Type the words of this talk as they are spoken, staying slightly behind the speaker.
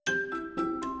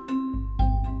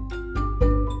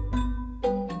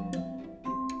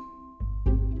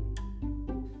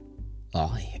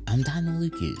Hi, I'm Daniel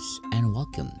Lucas, and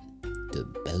welcome to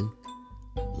Book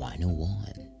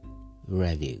 101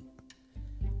 Review.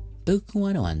 Book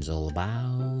 101 is all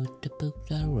about the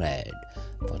books I read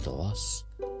for the last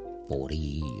 40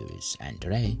 years, and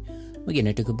today we're going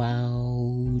to talk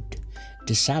about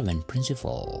the 7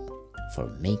 Principles for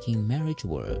Making Marriage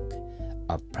Work,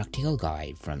 a practical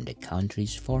guide from the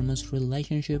country's foremost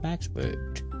relationship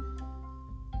expert,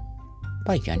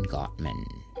 by John Gottman.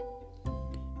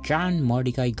 John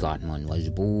Mordecai Gottman was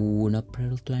born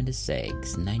April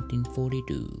 26,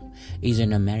 1942. He's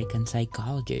an American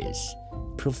psychologist,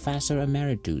 professor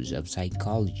emeritus of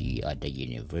psychology at the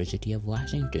University of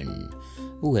Washington,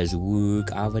 who has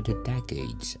worked over the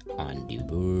decades on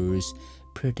divorce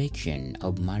prediction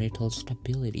of marital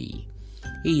stability.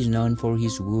 He is known for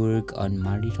his work on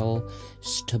marital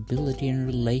stability and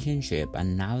relationship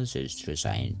analysis through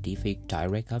scientific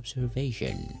direct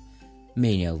observation,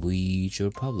 many of which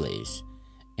are published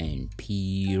in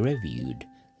peer-reviewed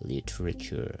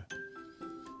literature.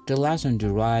 The lessons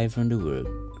derived from the work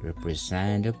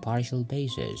represent a partial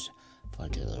basis for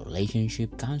the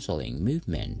relationship counseling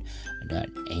movement that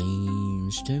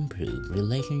aims to improve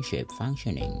relationship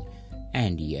functioning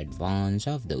and the advance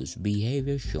of those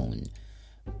behaviors shown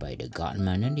by the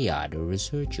Gottman and the other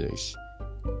researchers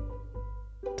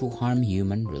to harm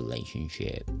human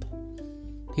relationship.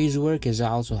 His work has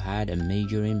also had a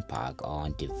major impact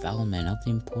on development of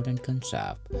the important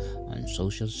concept on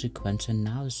social sequence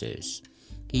analysis.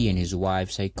 He and his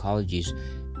wife, psychologist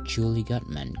Julie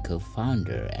Gottman,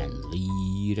 co-founder and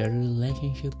lead a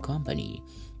relationship company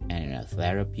and a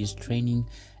therapist training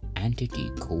entity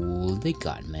called the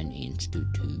Gottman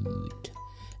Institute.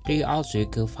 They also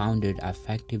co-founded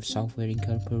Affective Software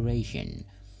Incorporation,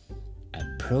 a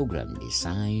program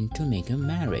designed to make a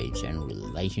marriage and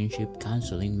relationship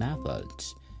counseling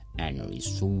methods and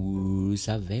resource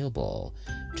available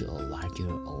to a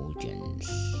larger audience.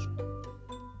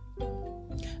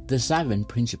 The 7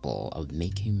 Principles of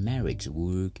Making Marriage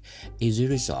Work is a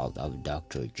result of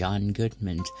Dr. John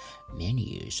Gottman's many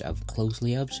years of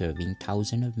closely observing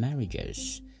thousands of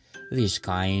marriages. This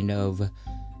kind of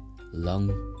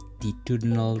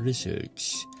longitudinal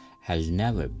research has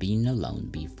never been alone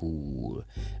before.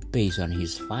 Based on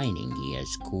his finding, he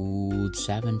has called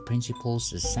 7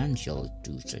 principles essential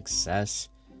to success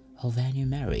of any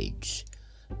marriage: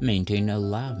 maintain a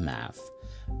love map,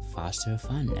 foster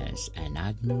fondness and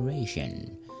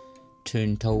admiration,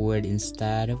 turn toward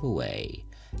instead of away,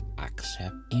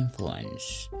 accept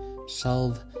influence,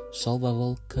 solve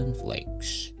solvable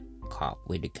conflicts, cope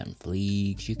with the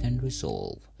conflicts you can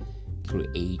resolve,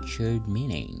 create shared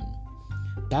meaning.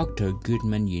 Dr.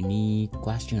 Gottman's unique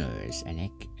questionnaires and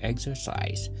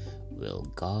exercise will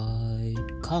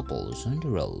guide couples on the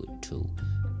road to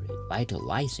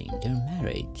revitalizing their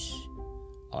marriage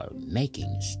or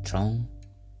making strong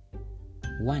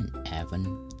one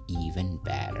even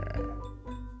better.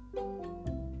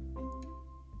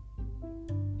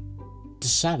 The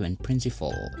 7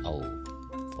 Principles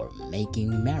for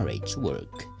Making Marriage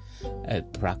Work, a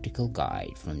practical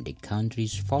guide from the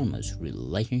country's foremost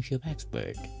relationship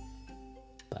expert,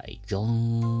 by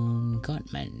John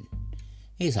Gottman,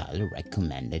 is highly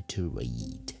recommended to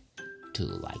read. To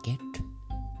like it,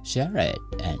 share it,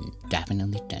 and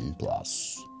definitely 10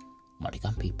 plus.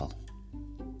 Welcome, people.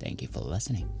 Thank you for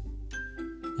listening,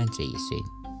 and see you soon.